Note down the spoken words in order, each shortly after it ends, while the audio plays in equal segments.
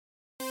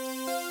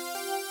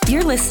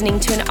You're listening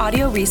to an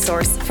audio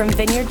resource from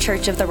Vineyard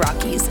Church of the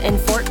Rockies in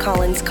Fort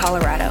Collins,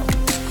 Colorado.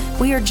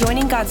 We are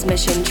joining God's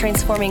mission,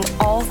 transforming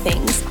all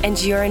things, and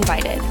you're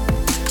invited.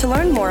 To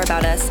learn more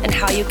about us and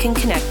how you can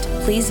connect,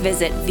 please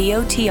visit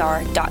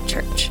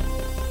votr.church.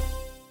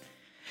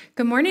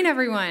 Good morning,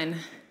 everyone.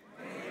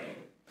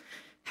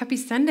 Happy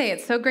Sunday.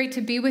 It's so great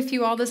to be with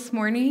you all this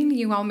morning.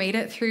 You all made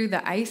it through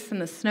the ice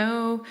and the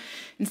snow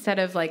instead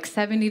of like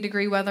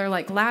 70-degree weather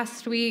like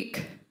last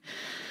week.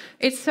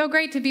 It's so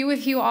great to be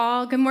with you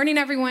all. Good morning,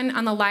 everyone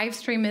on the live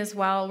stream as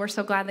well. We're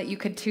so glad that you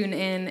could tune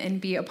in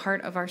and be a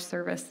part of our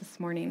service this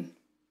morning.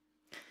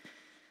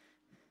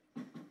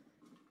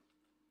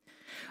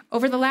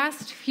 Over the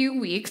last few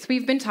weeks,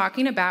 we've been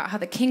talking about how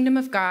the kingdom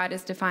of God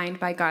is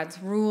defined by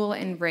God's rule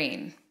and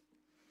reign.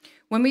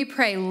 When we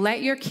pray,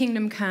 let your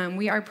kingdom come,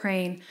 we are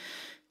praying,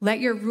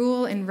 let your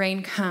rule and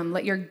reign come.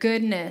 Let your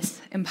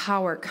goodness and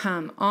power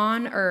come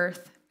on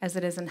earth as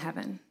it is in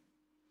heaven.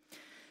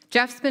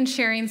 Jeff's been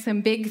sharing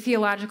some big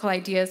theological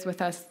ideas with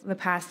us the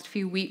past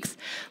few weeks,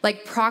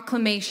 like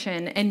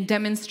proclamation and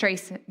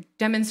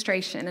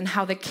demonstration, and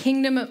how the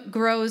kingdom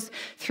grows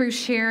through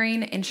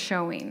sharing and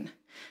showing,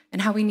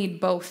 and how we need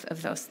both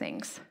of those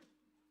things.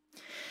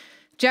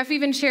 Jeff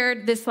even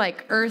shared this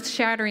like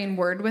earth-shattering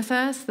word with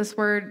us. This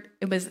word,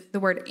 it was the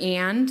word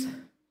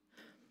 "and."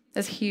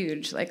 That's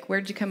huge. Like,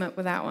 where'd you come up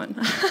with that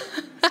one?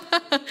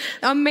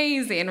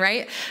 Amazing,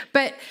 right?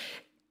 But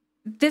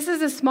this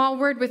is a small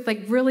word with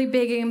like really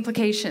big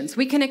implications.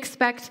 We can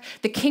expect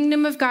the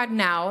kingdom of God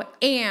now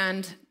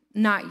and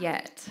not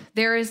yet.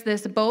 There is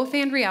this both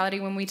and reality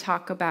when we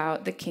talk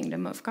about the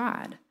kingdom of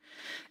God.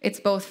 It's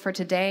both for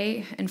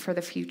today and for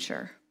the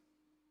future.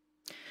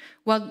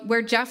 Well,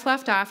 where Jeff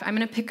left off, I'm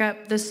going to pick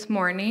up this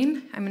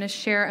morning. I'm going to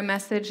share a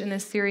message in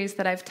this series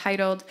that I've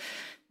titled,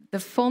 The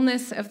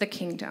Fullness of the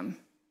Kingdom.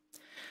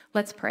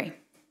 Let's pray.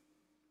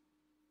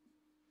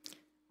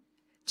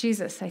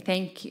 Jesus, I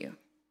thank you.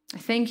 I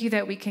thank you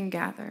that we can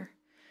gather.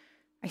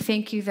 I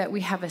thank you that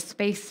we have a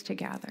space to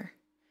gather.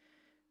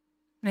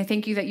 And I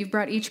thank you that you've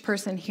brought each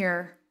person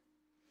here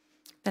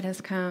that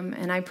has come.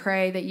 And I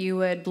pray that you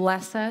would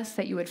bless us,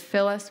 that you would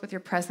fill us with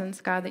your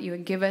presence, God, that you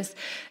would give us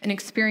an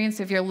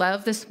experience of your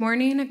love this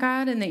morning,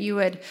 God, and that you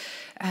would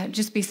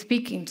just be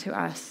speaking to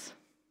us.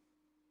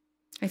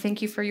 I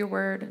thank you for your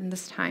word in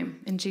this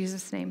time. In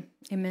Jesus' name,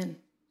 amen.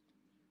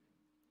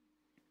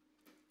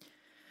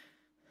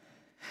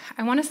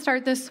 I want to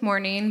start this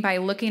morning by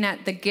looking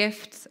at the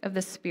gifts of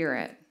the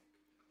Spirit.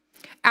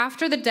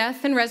 After the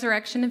death and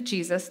resurrection of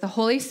Jesus, the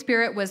Holy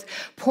Spirit was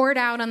poured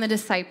out on the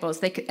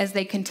disciples as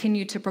they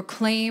continued to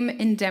proclaim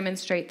and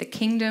demonstrate the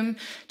kingdom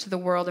to the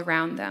world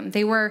around them.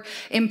 They were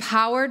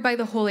empowered by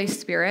the Holy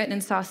Spirit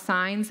and saw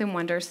signs and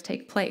wonders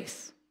take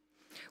place.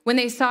 When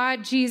they saw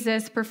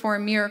Jesus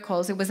perform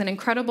miracles, it was an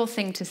incredible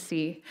thing to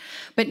see.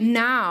 But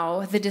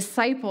now the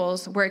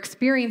disciples were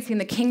experiencing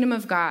the kingdom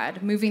of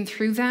God moving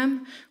through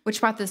them, which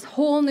brought this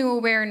whole new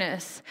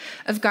awareness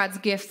of God's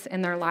gifts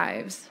in their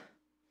lives.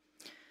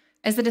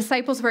 As the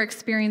disciples were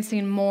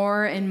experiencing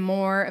more and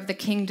more of the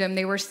kingdom,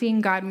 they were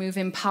seeing God move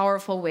in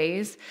powerful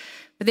ways,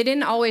 but they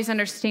didn't always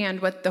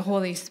understand what the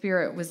Holy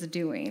Spirit was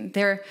doing.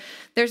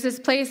 There's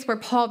this place where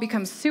Paul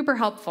becomes super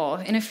helpful.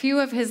 In a few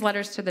of his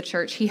letters to the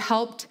church, he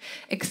helped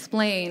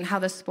explain how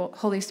the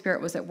Holy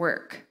Spirit was at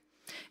work.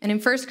 And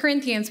in 1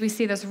 Corinthians, we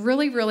see this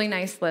really, really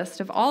nice list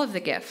of all of the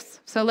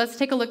gifts. So let's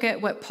take a look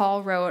at what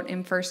Paul wrote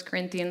in 1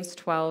 Corinthians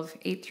 12,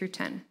 8 through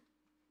 10.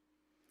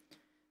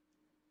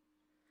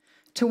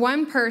 To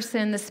one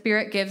person, the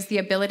Spirit gives the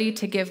ability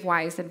to give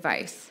wise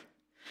advice.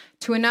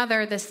 To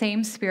another, the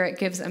same Spirit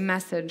gives a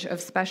message of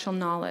special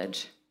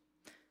knowledge.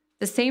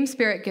 The same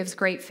Spirit gives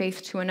great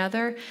faith to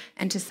another,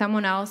 and to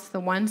someone else, the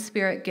one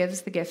Spirit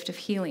gives the gift of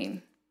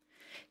healing.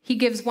 He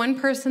gives one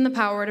person the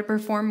power to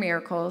perform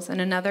miracles,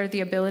 and another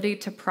the ability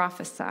to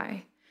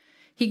prophesy.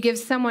 He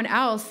gives someone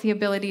else the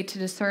ability to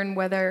discern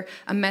whether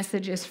a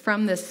message is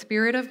from the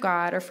Spirit of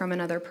God or from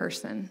another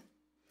person.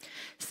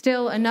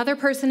 Still, another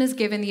person is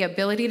given the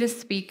ability to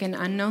speak in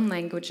unknown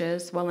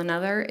languages, while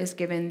another is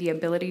given the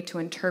ability to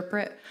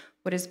interpret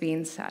what is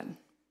being said.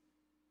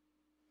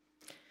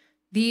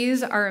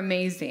 These are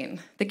amazing.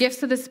 The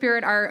gifts of the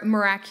Spirit are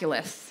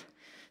miraculous.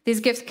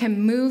 These gifts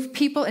can move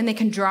people and they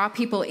can draw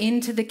people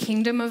into the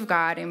kingdom of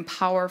God in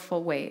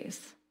powerful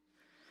ways.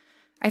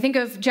 I think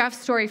of Jeff's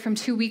story from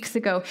 2 weeks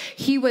ago.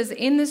 He was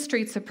in the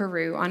streets of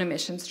Peru on a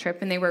missions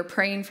trip, and they were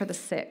praying for the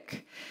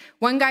sick.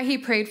 One guy he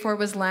prayed for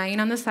was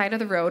lying on the side of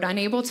the road,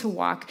 unable to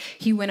walk.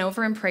 He went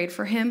over and prayed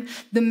for him.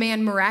 The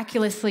man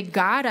miraculously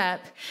got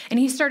up, and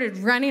he started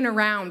running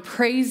around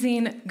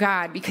praising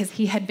God because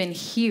he had been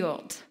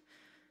healed.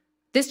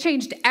 This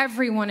changed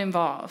everyone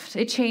involved.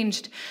 It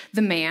changed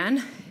the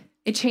man.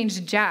 It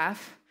changed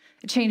Jeff.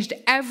 It changed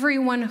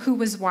everyone who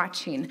was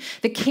watching.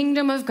 The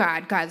kingdom of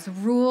God, God's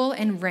rule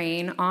and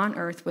reign on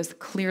earth, was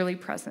clearly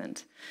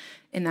present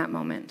in that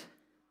moment.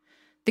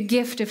 The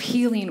gift of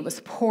healing was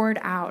poured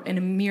out and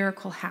a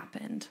miracle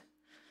happened.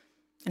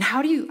 And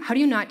how do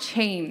you not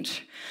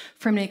change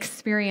from an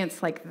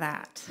experience like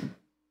that?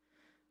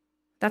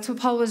 That's what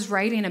Paul was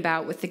writing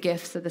about with the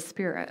gifts of the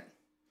Spirit.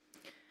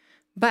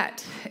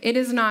 But it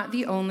is not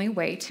the only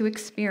way to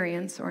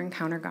experience or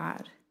encounter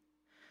God.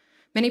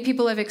 Many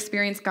people have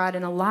experienced God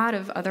in a lot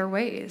of other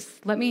ways.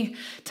 Let me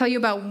tell you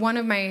about one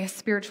of my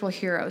spiritual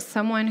heroes,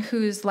 someone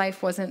whose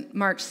life wasn't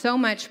marked so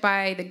much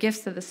by the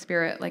gifts of the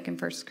Spirit, like in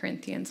 1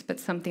 Corinthians, but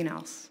something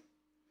else.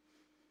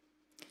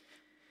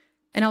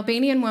 An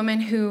Albanian woman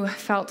who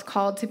felt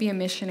called to be a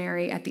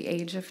missionary at the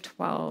age of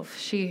 12.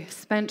 She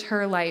spent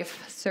her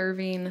life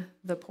serving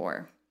the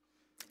poor.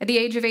 At the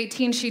age of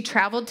 18, she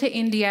traveled to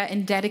India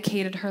and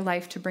dedicated her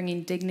life to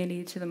bringing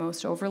dignity to the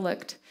most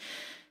overlooked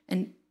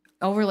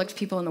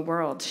people in the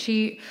world.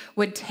 She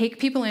would take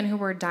people in who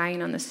were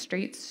dying on the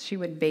streets. She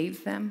would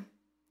bathe them,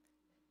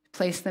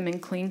 place them in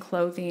clean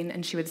clothing,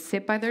 and she would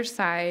sit by their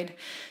side,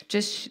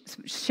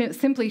 just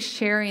simply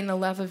sharing the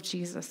love of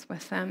Jesus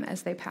with them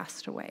as they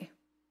passed away.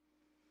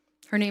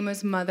 Her name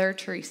was Mother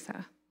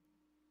Teresa.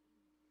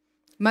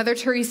 Mother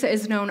Teresa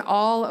is known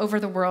all over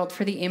the world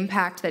for the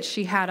impact that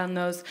she had on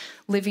those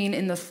living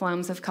in the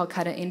slums of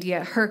Calcutta,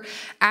 India. Her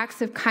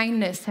acts of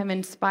kindness have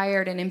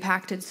inspired and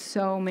impacted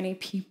so many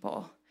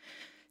people.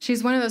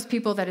 She's one of those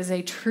people that is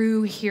a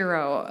true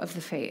hero of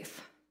the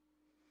faith.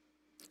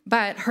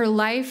 But her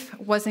life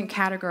wasn't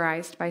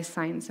categorized by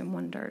signs and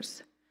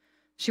wonders.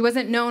 She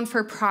wasn't known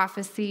for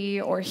prophecy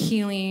or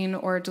healing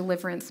or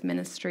deliverance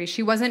ministry.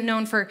 She wasn't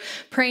known for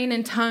praying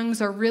in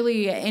tongues or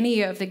really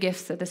any of the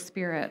gifts of the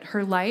Spirit.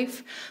 Her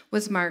life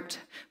was marked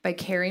by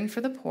caring for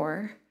the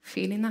poor,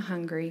 feeding the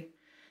hungry,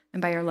 and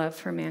by her love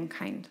for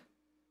mankind.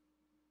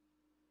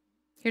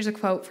 Here's a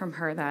quote from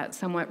her that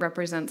somewhat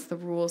represents the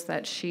rules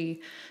that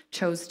she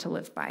chose to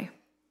live by.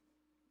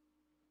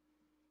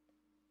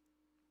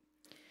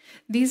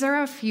 These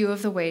are a few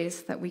of the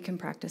ways that we can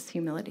practice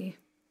humility.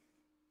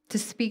 To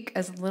speak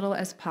as little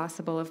as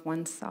possible of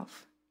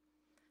oneself,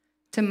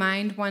 to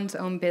mind one's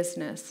own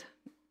business,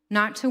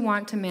 not to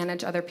want to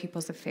manage other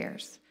people's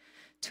affairs,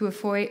 to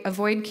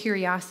avoid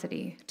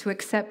curiosity, to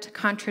accept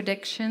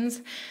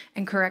contradictions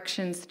and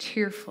corrections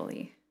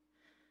cheerfully,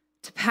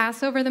 to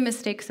pass over the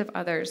mistakes of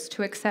others,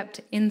 to accept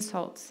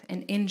insults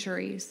and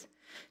injuries,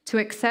 to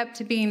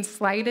accept being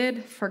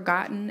slighted,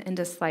 forgotten, and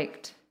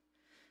disliked,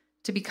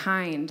 to be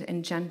kind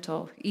and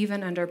gentle,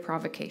 even under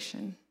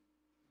provocation.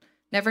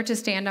 Never to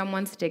stand on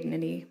one's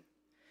dignity,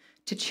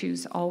 to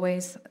choose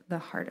always the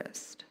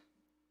hardest.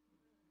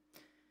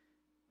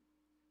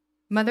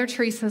 Mother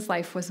Teresa's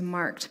life was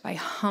marked by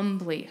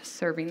humbly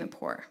serving the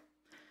poor.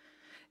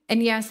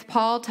 And yes,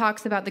 Paul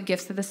talks about the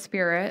gifts of the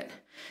Spirit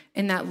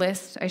in that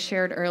list I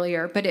shared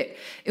earlier, but it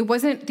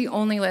wasn't the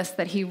only list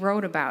that he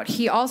wrote about.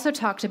 He also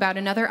talked about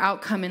another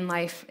outcome in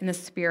life in the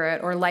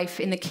Spirit or life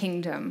in the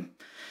kingdom.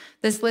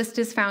 This list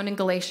is found in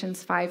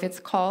Galatians 5. It's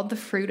called the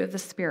fruit of the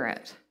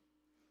Spirit.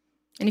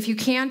 And if you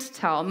can't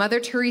tell, Mother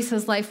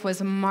Teresa's life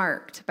was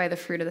marked by the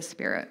fruit of the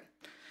Spirit.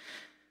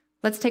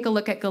 Let's take a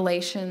look at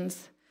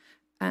Galatians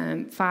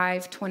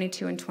 5,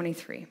 22 and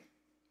 23.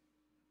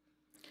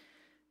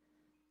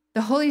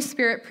 The Holy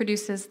Spirit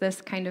produces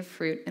this kind of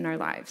fruit in our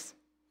lives: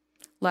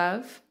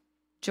 love,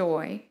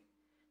 joy,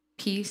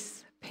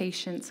 peace,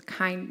 patience,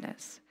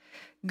 kindness,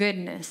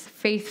 goodness,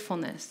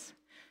 faithfulness,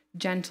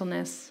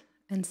 gentleness,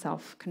 and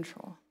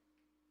self-control.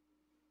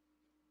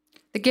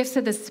 The gifts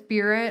of the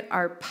Spirit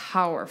are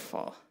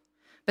powerful.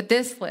 But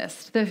this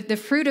list, the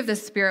fruit of the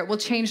Spirit, will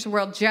change the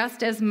world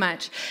just as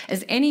much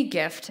as any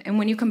gift. And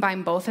when you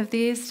combine both of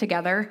these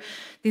together,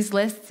 these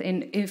lists,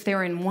 if they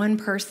were in one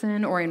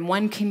person or in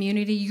one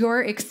community,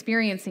 you're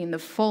experiencing the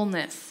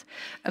fullness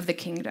of the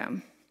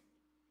kingdom.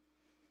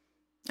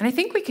 And I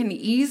think we can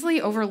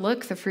easily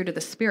overlook the fruit of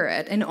the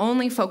Spirit and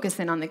only focus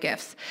in on the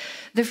gifts.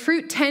 The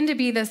fruit tend to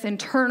be this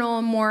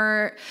internal,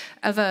 more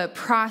of a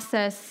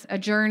process, a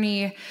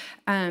journey,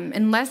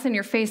 and less in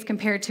your face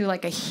compared to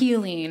like a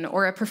healing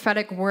or a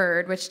prophetic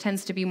word, which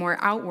tends to be more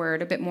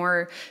outward, a bit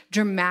more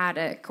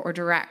dramatic or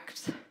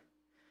direct.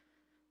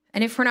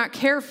 And if we're not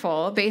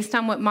careful, based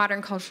on what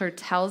modern culture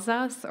tells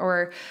us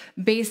or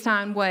based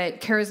on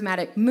what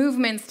charismatic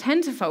movements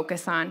tend to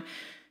focus on,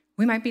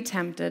 we might be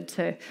tempted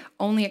to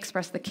only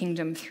express the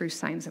kingdom through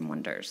signs and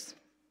wonders.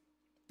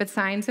 But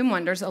signs and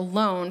wonders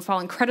alone fall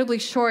incredibly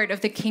short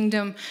of the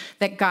kingdom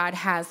that God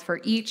has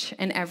for each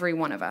and every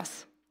one of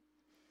us.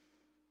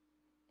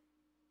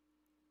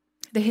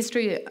 The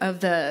history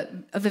of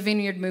the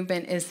Vineyard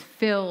movement is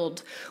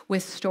filled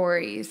with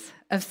stories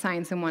of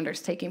signs and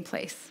wonders taking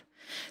place.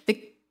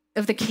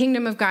 Of the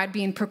kingdom of God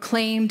being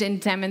proclaimed and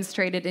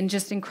demonstrated in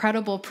just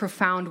incredible,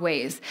 profound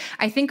ways.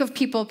 I think of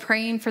people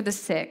praying for the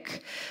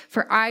sick,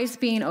 for eyes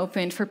being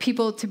opened, for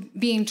people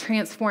being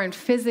transformed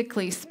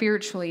physically,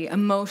 spiritually,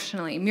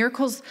 emotionally.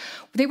 Miracles,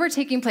 they were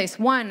taking place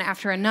one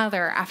after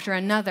another after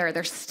another.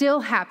 They're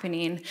still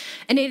happening.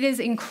 And it is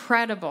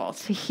incredible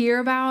to hear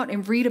about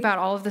and read about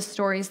all of the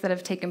stories that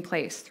have taken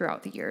place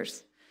throughout the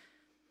years.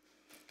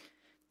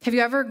 Have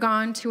you ever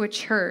gone to a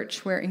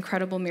church where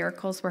incredible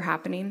miracles were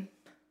happening?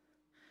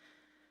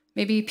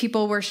 Maybe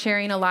people were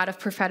sharing a lot of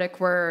prophetic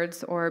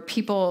words, or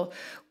people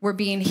were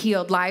being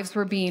healed, lives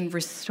were being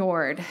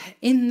restored.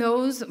 In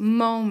those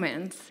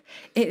moments,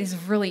 it is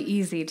really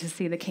easy to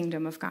see the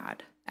kingdom of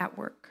God at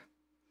work.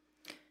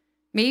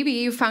 Maybe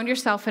you found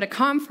yourself at a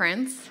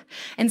conference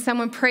and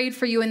someone prayed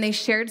for you and they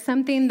shared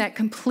something that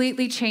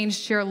completely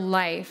changed your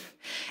life.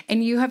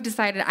 And you have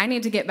decided, I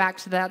need to get back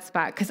to that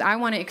spot because I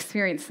want to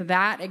experience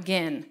that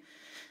again.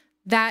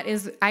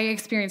 I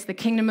experienced the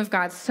kingdom of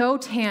God so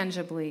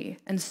tangibly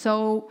and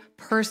so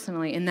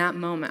personally in that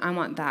moment. I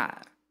want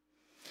that.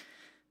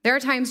 There are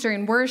times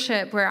during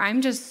worship where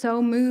I'm just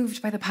so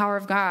moved by the power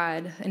of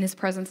God and his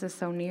presence is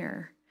so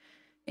near.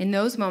 In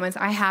those moments,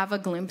 I have a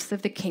glimpse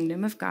of the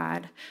kingdom of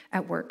God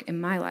at work in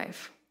my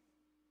life.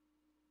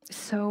 It's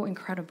so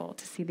incredible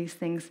to see these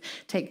things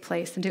take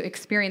place and to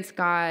experience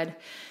God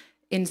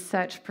in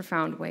such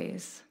profound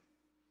ways.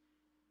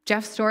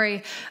 Jeff's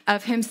story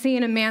of him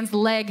seeing a man's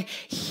leg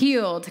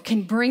healed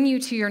can bring you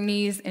to your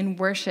knees in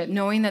worship,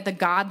 knowing that the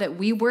God that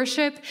we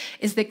worship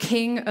is the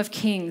King of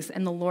Kings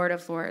and the Lord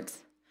of Lords.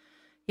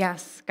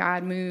 Yes,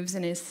 God moves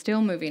and is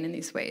still moving in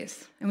these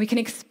ways. And we can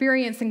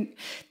experience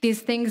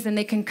these things and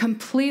they can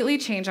completely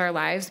change our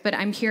lives, but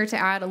I'm here to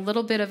add a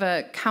little bit of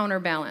a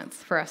counterbalance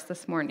for us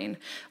this morning,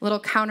 a little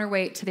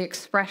counterweight to the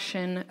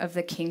expression of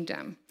the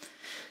kingdom.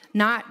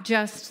 Not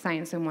just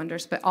signs and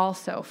wonders, but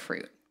also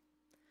fruit.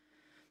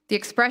 The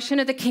expression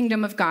of the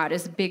kingdom of God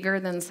is bigger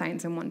than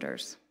signs and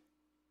wonders.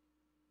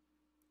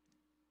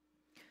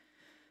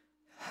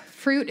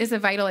 Fruit is a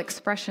vital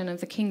expression of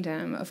the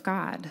kingdom of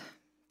God.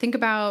 Think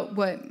about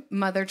what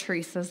Mother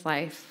Teresa's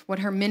life, what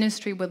her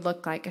ministry would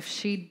look like if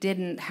she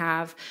didn't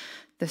have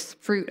this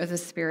fruit of the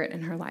Spirit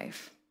in her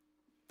life.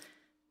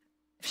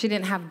 If she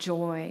didn't have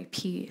joy,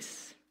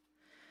 peace.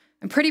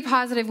 I'm pretty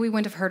positive we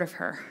wouldn't have heard of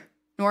her,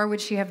 nor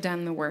would she have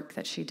done the work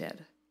that she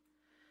did.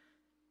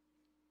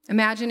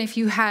 Imagine if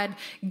you had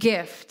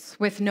gifts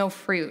with no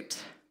fruit.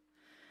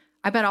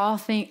 I bet all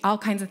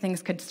kinds of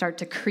things could start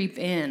to creep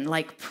in,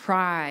 like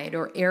pride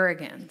or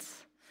arrogance.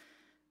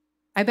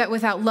 I bet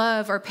without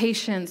love or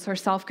patience or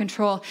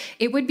self-control,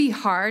 it would be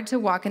hard to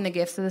walk in the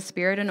gifts of the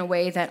Spirit in a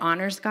way that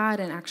honors God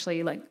and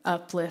actually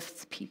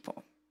uplifts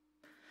people.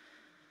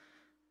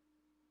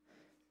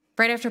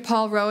 Right after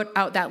Paul wrote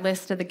out that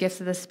list of the gifts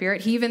of the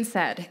Spirit, he even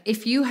said,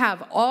 if you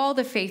have all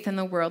the faith in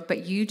the world,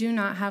 but you do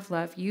not have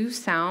love, you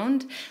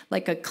sound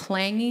like a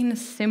clanging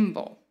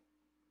cymbal.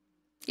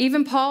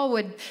 Even Paul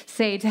would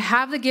say to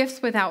have the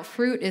gifts without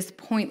fruit is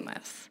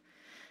pointless.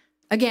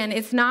 Again,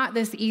 it's not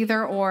this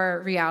either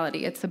or reality.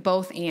 It's a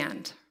both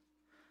and.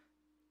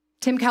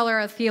 Tim Keller,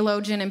 a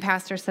theologian and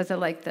pastor, says it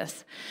like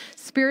this.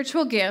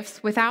 Spiritual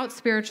gifts without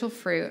spiritual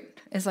fruit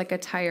is like a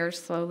tire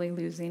slowly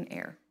losing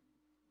air.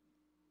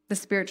 The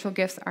spiritual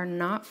gifts are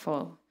not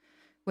full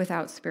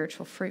without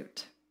spiritual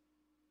fruit.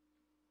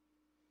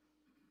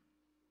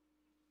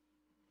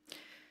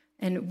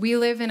 And we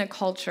live in a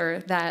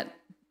culture that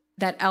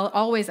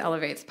always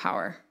elevates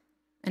power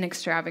and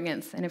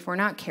extravagance. And if we're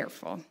not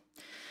careful,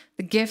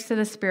 the gifts of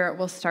the Spirit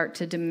will start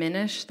to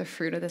diminish the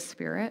fruit of the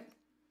Spirit.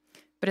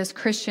 But as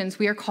Christians,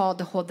 we are called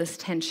to hold this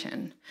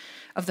tension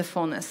of the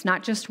fullness,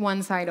 not just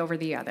one side over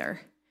the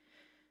other.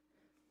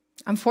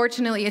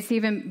 Unfortunately, it's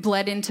even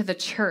bled into the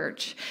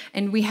church,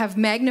 and we have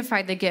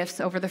magnified the gifts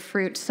over the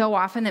fruit so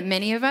often that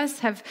many of us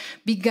have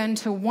begun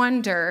to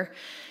wonder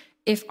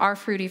if our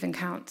fruit even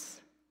counts.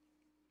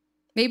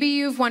 Maybe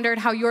you've wondered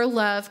how your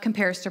love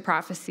compares to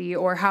prophecy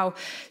or how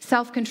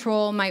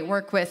self-control might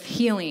work with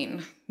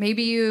healing.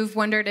 Maybe you've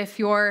wondered if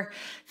your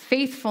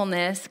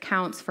faithfulness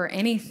counts for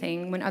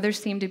anything when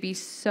others seem to be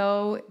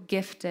so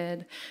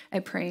gifted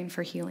at praying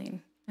for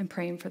healing and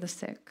praying for the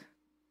sick.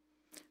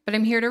 But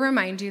I'm here to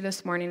remind you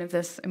this morning of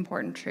this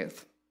important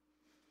truth.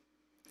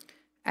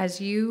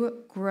 As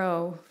you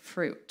grow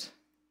fruit,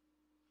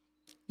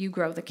 you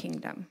grow the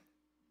kingdom.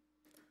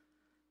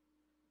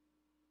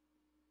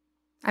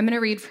 I'm going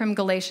to read from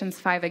Galatians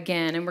 5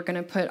 again, and we're going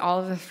to put all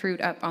of the fruit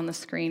up on the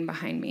screen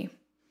behind me.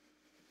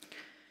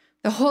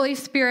 The Holy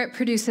Spirit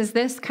produces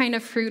this kind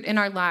of fruit in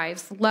our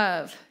lives: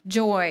 love,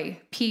 joy,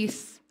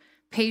 peace,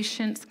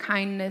 patience,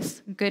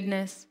 kindness,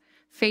 goodness,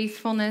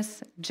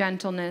 faithfulness,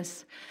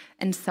 gentleness,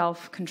 and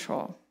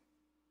self-control.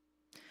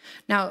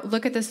 Now,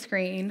 look at the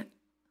screen.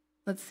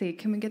 Let's see,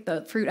 can we get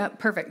the fruit up?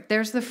 Perfect.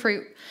 There's the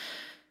fruit.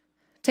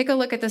 Take a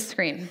look at the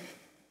screen.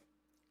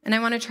 And I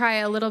want to try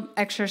a little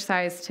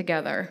exercise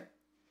together.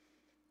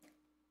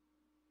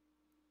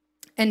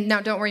 And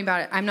now don't worry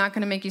about it. I'm not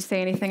going to make you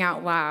say anything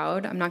out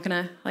loud. I'm not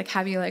going to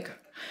have you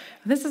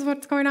this is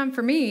what's going on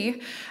for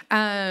me.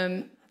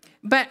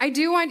 But I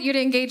do want you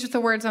to engage with the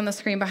words on the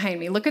screen behind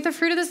me. Look at the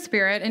fruit of the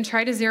Spirit and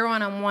try to zero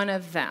in on one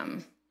of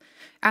them.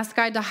 Ask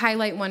God to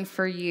highlight one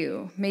for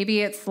you.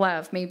 Maybe it's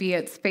love, maybe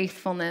it's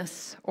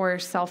faithfulness or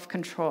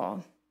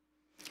self-control.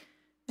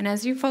 And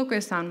as you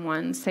focus on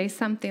one, say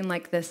something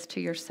like this to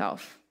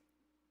yourself.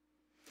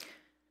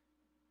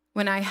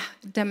 When I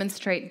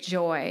demonstrate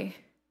joy,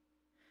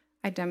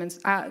 when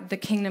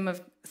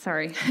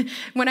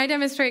I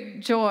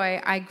demonstrate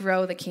joy, I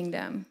grow the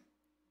kingdom.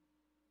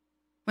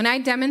 When I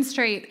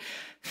demonstrate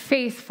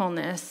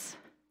faithfulness,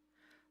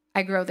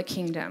 I grow the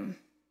kingdom.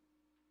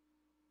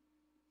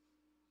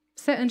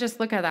 Sit and just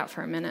look at that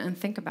for a minute and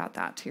think about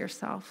that to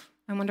yourself.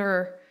 I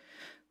wonder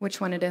which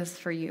one it is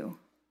for you.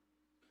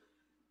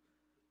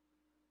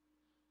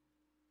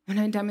 When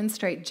I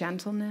demonstrate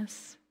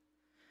gentleness,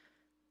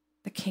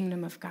 the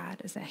kingdom of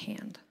God is at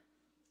hand.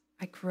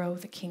 I grow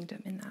the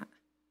kingdom in that.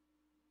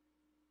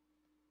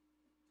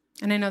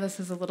 And I know this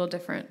is a little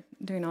different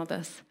doing all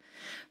this,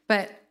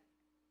 but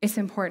it's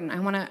important. I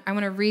want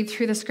to read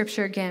through the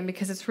scripture again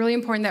because it's really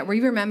important that we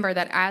remember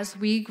that as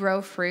we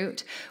grow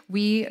fruit,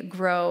 we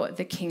grow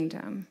the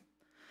kingdom.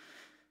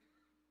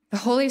 The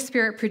Holy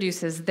Spirit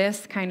produces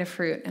this kind of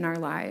fruit in our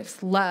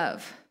lives: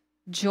 love,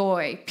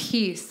 joy,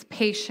 peace,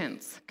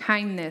 patience,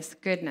 kindness,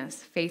 goodness,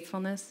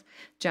 faithfulness,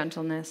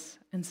 gentleness,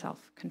 and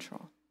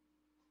self-control.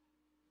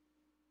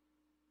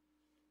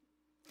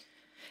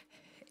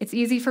 It's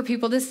easy for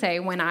people to say,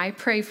 when I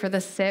pray for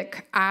the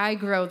sick, I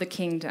grow the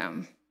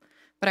kingdom.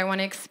 But I want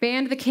to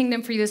expand the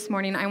kingdom for you this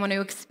morning. I want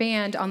to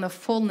expand on the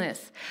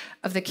fullness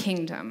of the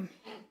kingdom.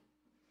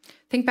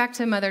 Think back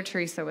to Mother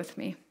Teresa with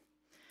me.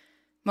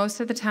 Most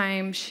of the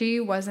time, she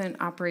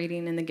wasn't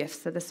operating in the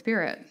gifts of the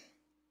Spirit.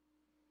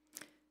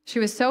 She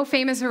was so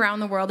famous around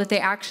the world that they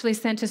actually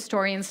sent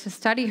historians to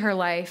study her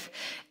life,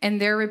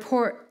 and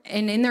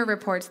in their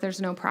reports,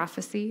 there's no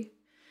prophecy.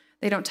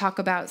 They don't talk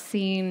about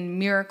seeing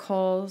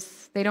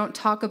miracles. They don't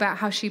talk about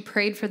how she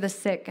prayed for the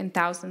sick and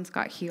thousands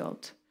got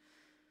healed.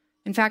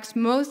 In fact,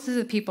 most of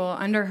the people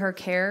under her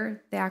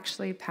care, they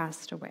actually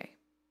passed away.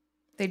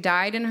 They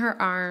died in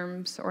her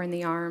arms or in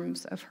the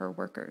arms of her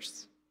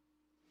workers.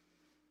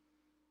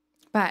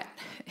 But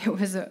it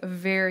was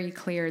very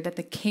clear that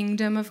the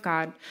kingdom of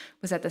God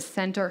was at the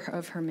center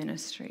of her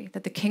ministry,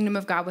 that the kingdom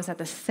of God was at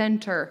the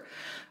center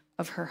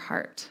of her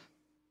heart.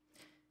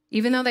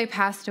 Even though they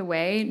passed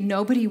away,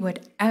 nobody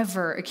would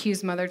ever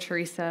accuse Mother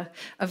Teresa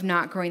of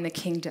not growing the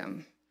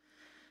kingdom.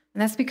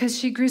 And that's because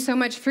she grew so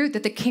much fruit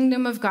that the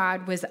kingdom of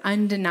God was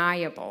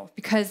undeniable.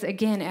 Because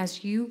again,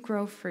 as you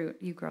grow fruit,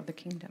 you grow the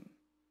kingdom.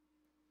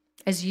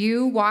 As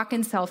you walk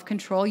in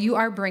self-control, you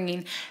are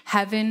bringing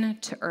heaven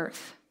to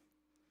earth.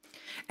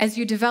 As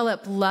you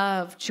develop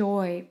love,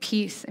 joy,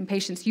 peace, and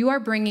patience, you are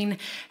bringing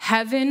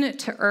heaven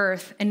to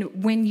earth.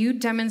 And when you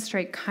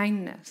demonstrate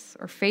kindness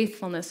or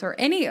faithfulness or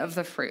any of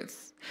the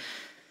fruits,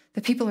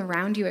 the people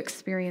around you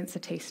experience a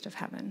taste of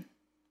heaven.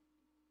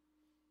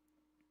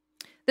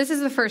 This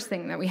is the first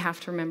thing that we have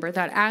to remember,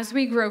 that as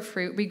we grow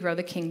fruit, we grow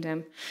the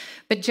kingdom.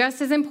 But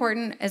just as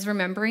important as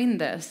remembering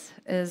this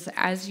is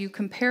as you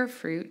compare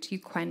fruit, you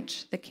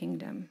quench the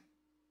kingdom.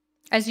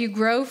 As you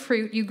grow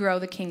fruit, you grow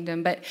the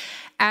kingdom. But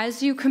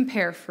as you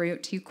compare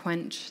fruit, you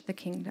quench the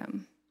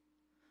kingdom.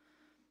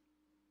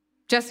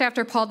 Just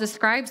after Paul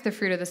describes the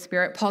fruit of the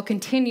Spirit, Paul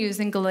continues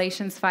in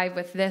Galatians 5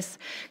 with this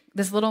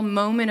little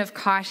moment of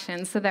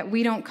caution so that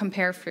we don't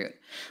compare fruit.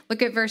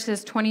 Look at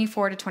verses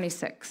 24 to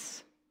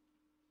 26.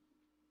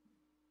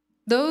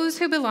 Those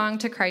who belong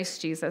to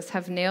Christ Jesus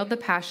have nailed the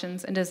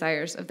passions and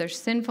desires of their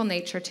sinful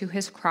nature to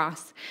his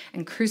cross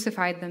and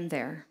crucified them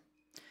there.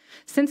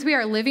 Since we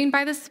are living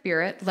by the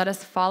Spirit, let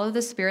us follow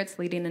the Spirit's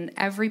leading in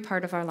every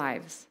part of our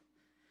lives.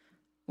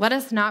 Let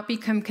us not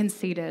become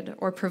conceited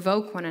or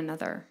provoke one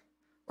another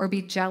or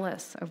be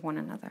jealous of one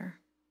another.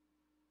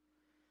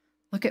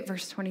 Look at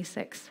verse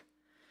 26.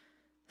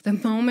 The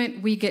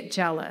moment we get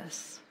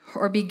jealous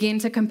or begin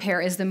to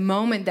compare is the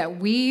moment that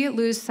we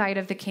lose sight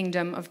of the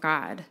kingdom of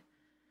God.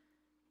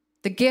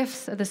 The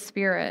gifts of the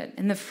Spirit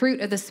and the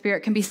fruit of the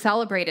Spirit can be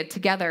celebrated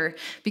together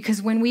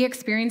because when we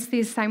experience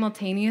these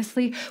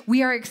simultaneously,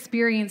 we are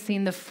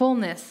experiencing the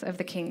fullness of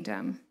the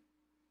kingdom.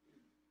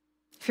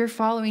 If you're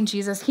following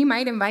Jesus, he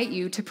might invite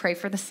you to pray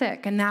for the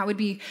sick, and that would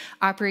be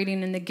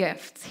operating in the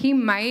gifts. He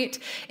might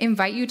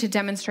invite you to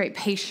demonstrate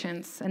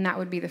patience, and that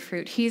would be the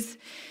fruit.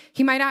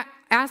 He might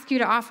ask you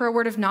to offer a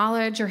word of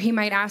knowledge, or he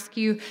might ask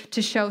you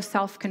to show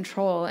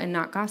self-control and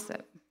not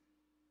gossip.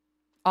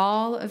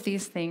 All of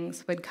these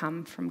things would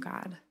come from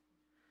God.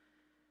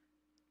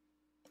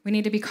 We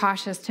need to be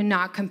cautious to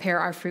not compare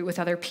our fruit with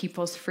other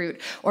people's fruit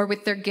or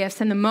with their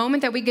gifts. And the moment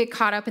that we get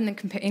caught up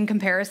in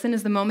comparison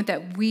is the moment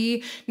that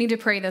we need to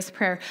pray this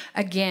prayer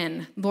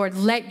again. Lord,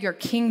 let your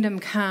kingdom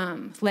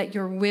come. Let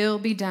your will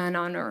be done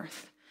on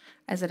earth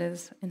as it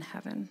is in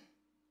heaven.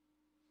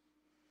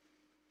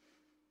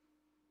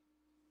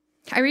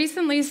 I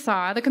recently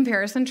saw the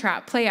comparison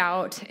trap play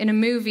out in a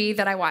movie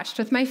that I watched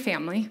with my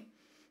family.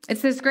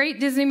 It's this great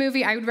Disney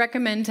movie I would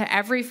recommend to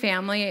every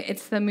family.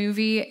 It's the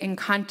movie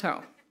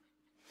Encanto.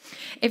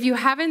 If you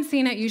haven't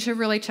seen it, you should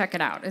really check it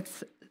out.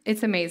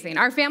 It's amazing.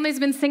 Our family's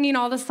been singing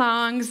all the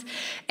songs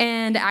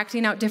and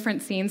acting out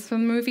different scenes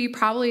from the movie,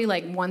 probably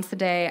like once a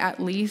day at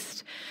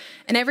least.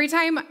 And every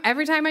time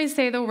I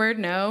say the word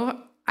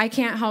no, I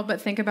can't help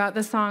but think about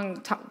the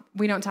song,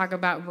 We Don't Talk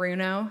About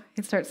Bruno.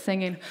 He starts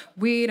singing,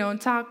 we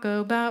don't talk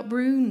about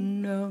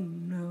Bruno,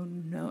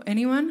 no.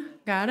 Anyone?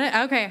 Got it?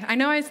 Okay, I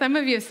know some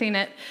of you have seen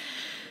it.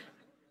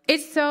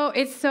 It's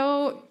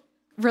so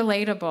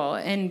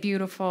relatable and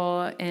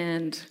beautiful,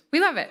 and we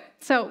love it.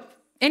 So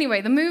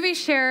Anyway, the movie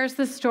shares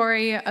the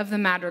story of the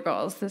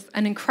Madrigals,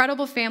 an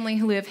incredible family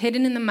who live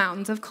hidden in the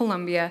mountains of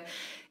Colombia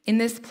in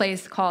this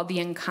place called the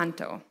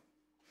Encanto.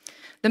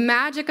 The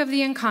magic of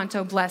the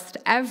Encanto blessed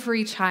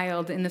every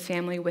child in the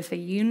family with a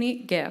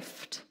unique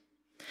gift,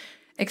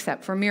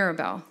 except for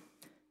Mirabel.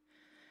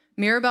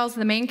 Mirabel's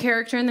the main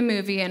character in the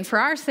movie, and for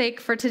our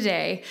sake for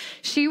today,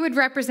 she would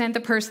represent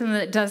the person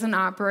that doesn't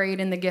operate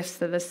in the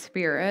gifts of the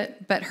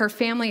Spirit, but her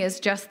family is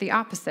just the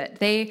opposite.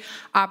 They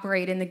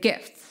operate in the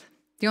gifts.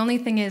 The only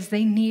thing is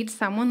they need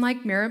someone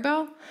like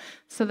Mirabel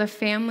so the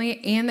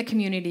family and the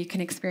community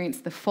can experience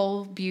the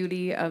full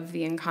beauty of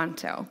the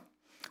Encanto,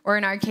 or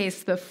in our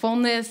case, the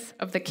fullness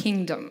of the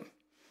kingdom.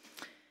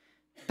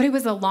 But it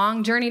was a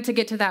long journey to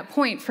get to that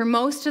point. For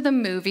most of the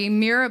movie,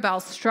 Mirabel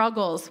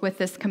struggles with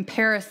this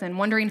comparison,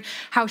 wondering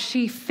how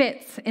she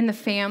fits in the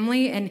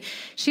family, and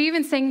she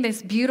even sang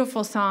this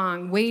beautiful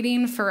song,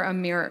 Waiting for a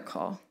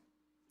Miracle.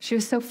 She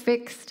was so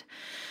fixed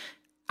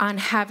on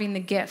having the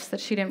gifts that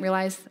she didn't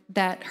realize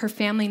that her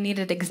family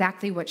needed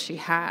exactly what she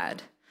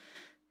had.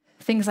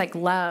 Things like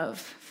love,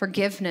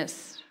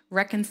 forgiveness,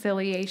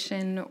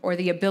 reconciliation, or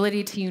the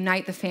ability to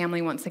unite the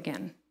family once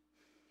again.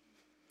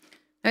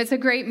 Now, it's a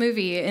great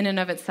movie in and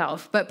of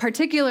itself, but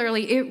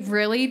particularly it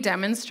really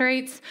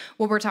demonstrates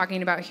what we're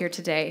talking about here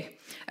today,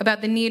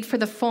 about the need for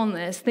the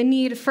fullness, the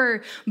need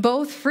for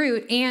both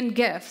fruit and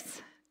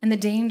gifts, and the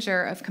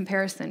danger of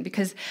comparison,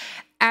 because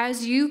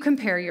as you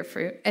compare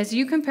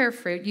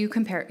fruit,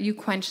 you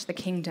quench the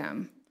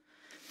kingdom.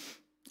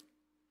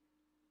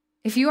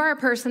 If you are a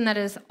person that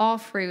is all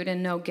fruit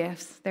and no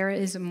gifts, there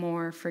is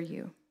more for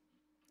you.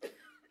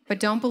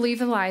 But don't believe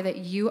the lie that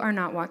you are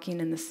not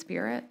walking in the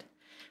Spirit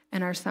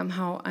and are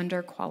somehow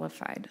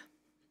underqualified.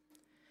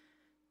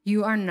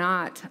 You are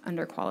not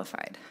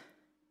underqualified.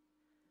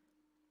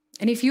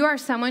 And if you are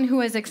someone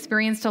who has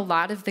experienced a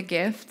lot of the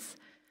gifts,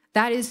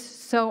 that is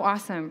so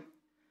awesome.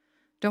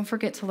 Don't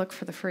forget to look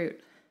for the fruit.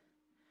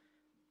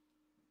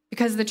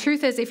 Because the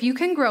truth is, if you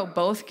can grow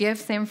both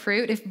gifts and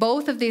fruit, if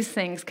both of these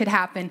things could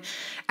happen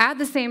at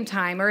the same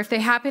time, or if they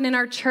happen in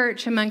our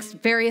church amongst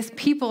various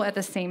people at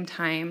the same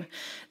time,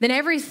 then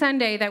every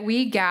Sunday that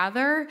we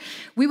gather,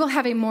 we will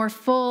have a more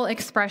full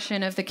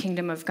expression of the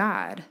kingdom of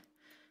God.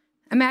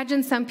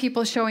 Imagine some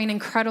people showing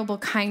incredible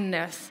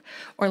kindness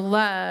or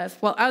love,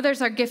 while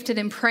others are gifted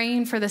in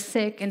praying for the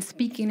sick and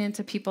speaking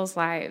into people's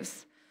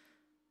lives.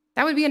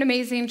 That would be an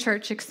amazing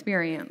church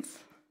experience.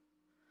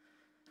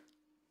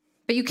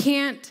 But you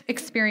can't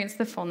experience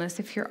the fullness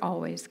if you're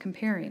always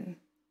comparing.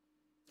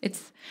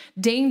 It's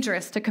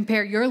dangerous to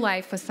compare your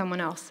life with someone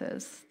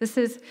else's. This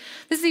is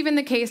even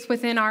the case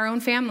within our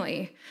own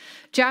family.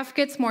 Jeff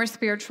gets more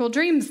spiritual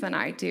dreams than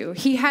I do.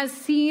 He has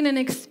seen and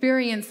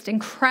experienced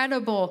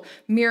incredible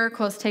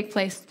miracles take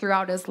place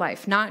throughout his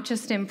life, not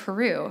just in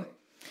Peru.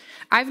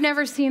 I've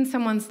never seen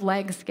someone's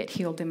legs get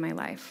healed in my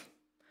life.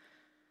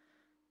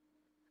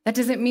 That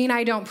doesn't mean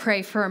I don't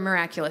pray for a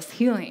miraculous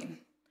healing.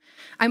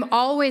 I'm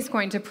always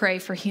going to pray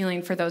for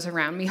healing for those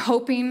around me,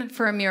 hoping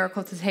for a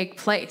miracle to take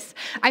place.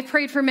 I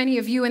prayed for many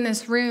of you in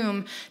this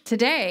room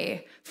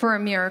today for a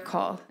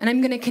miracle, and I'm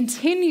going to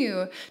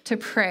continue to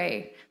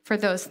pray for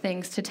those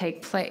things to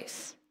take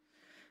place.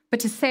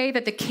 But to say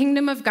that the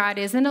kingdom of God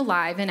isn't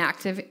alive and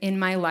active in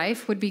my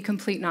life would be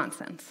complete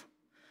nonsense.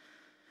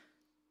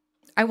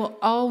 I will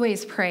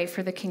always pray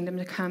for the kingdom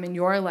to come in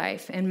your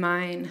life and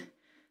mine,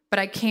 but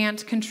I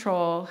can't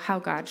control how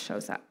God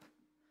shows up.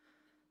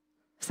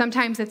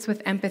 Sometimes it's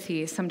with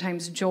empathy,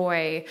 sometimes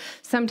joy,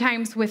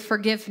 sometimes with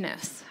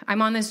forgiveness.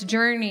 I'm on this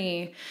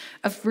journey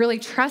of really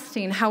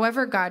trusting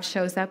however God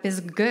shows up is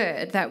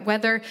good, that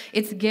whether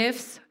it's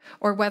gifts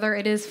or whether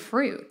it is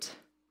fruit.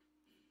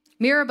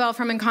 Mirabel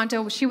from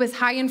Encanto, she was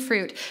high in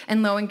fruit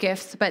and low in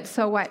gifts, but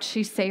so what?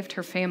 She saved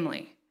her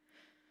family.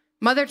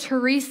 Mother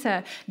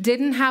Teresa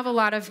didn't have a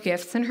lot of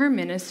gifts in her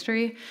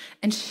ministry,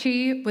 and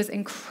she was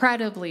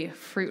incredibly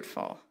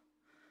fruitful.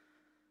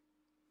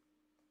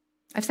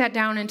 I've sat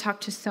down and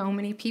talked to so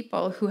many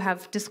people who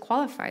have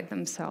disqualified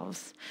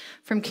themselves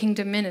from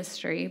kingdom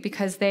ministry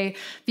because they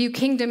view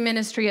kingdom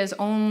ministry as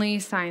only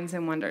signs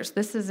and wonders.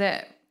 This is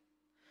it.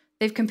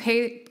 They've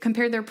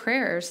compared their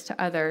prayers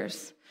to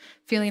others,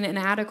 feeling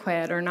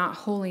inadequate or not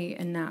holy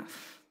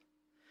enough.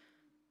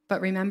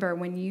 But remember,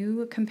 when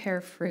you compare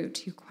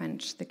fruit, you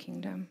quench the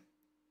kingdom.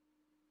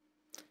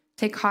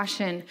 Take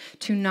caution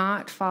to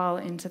not fall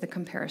into the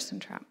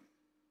comparison trap.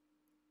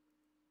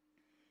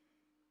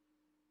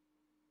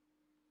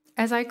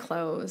 As I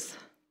close,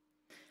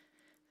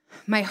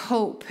 my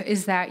hope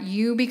is that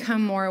you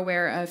become more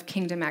aware of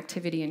kingdom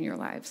activity in your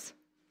lives,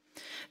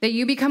 that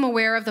you become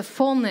aware of the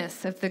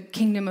fullness of the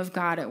kingdom of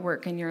God at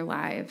work in your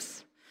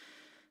lives.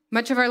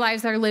 Much of our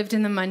lives are lived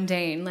in the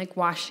mundane, like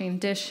washing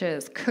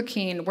dishes,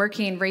 cooking,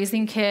 working,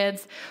 raising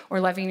kids, or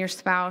loving your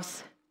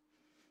spouse.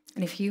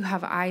 And if you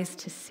have eyes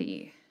to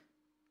see,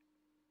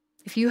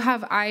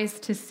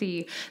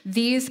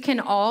 these can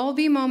all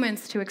be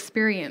moments to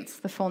experience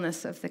the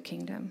fullness of the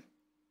kingdom.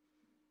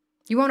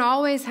 You won't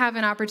always have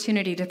an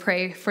opportunity to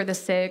pray for the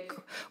sick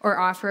or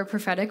offer a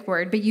prophetic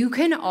word, but you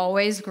can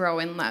always grow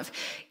in love.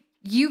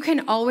 you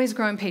can always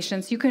grow in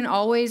patience. You can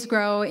always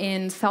grow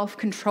in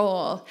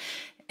self-control.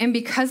 And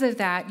because of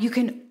that, you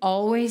can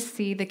always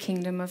see the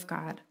kingdom of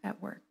God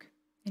at work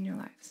in your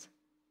lives.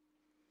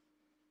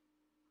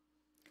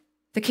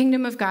 The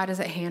kingdom of God is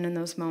at hand in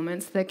those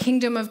moments. The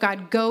kingdom of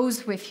God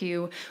goes with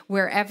you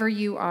wherever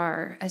you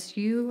are. As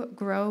you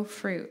grow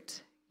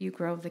fruit, you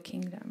grow the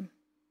kingdom.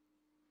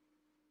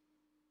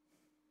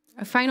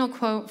 A final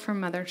quote from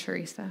Mother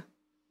Teresa.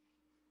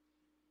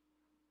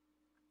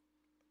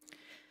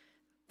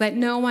 Let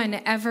no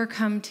one ever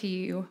come to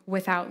you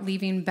without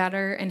leaving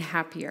better and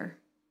happier.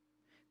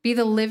 Be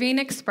the living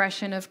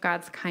expression of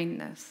God's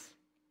kindness.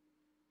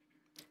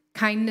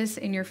 Kindness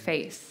in your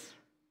face.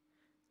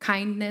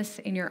 Kindness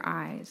in your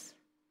eyes.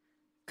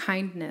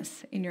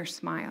 Kindness in your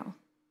smile.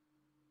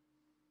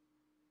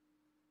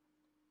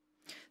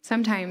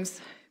 Sometimes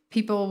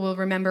people will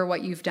remember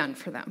what you've done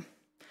for them,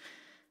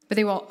 but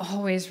they will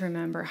always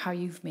remember how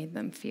you've made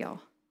them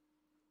feel.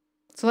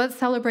 So let's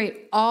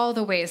celebrate all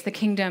the ways the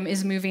kingdom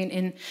is moving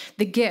in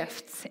the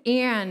gifts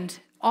and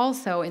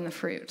also in the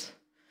fruit,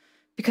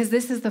 because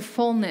this is the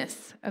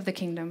fullness of the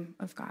kingdom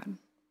of God.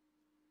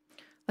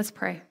 Let's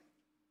pray.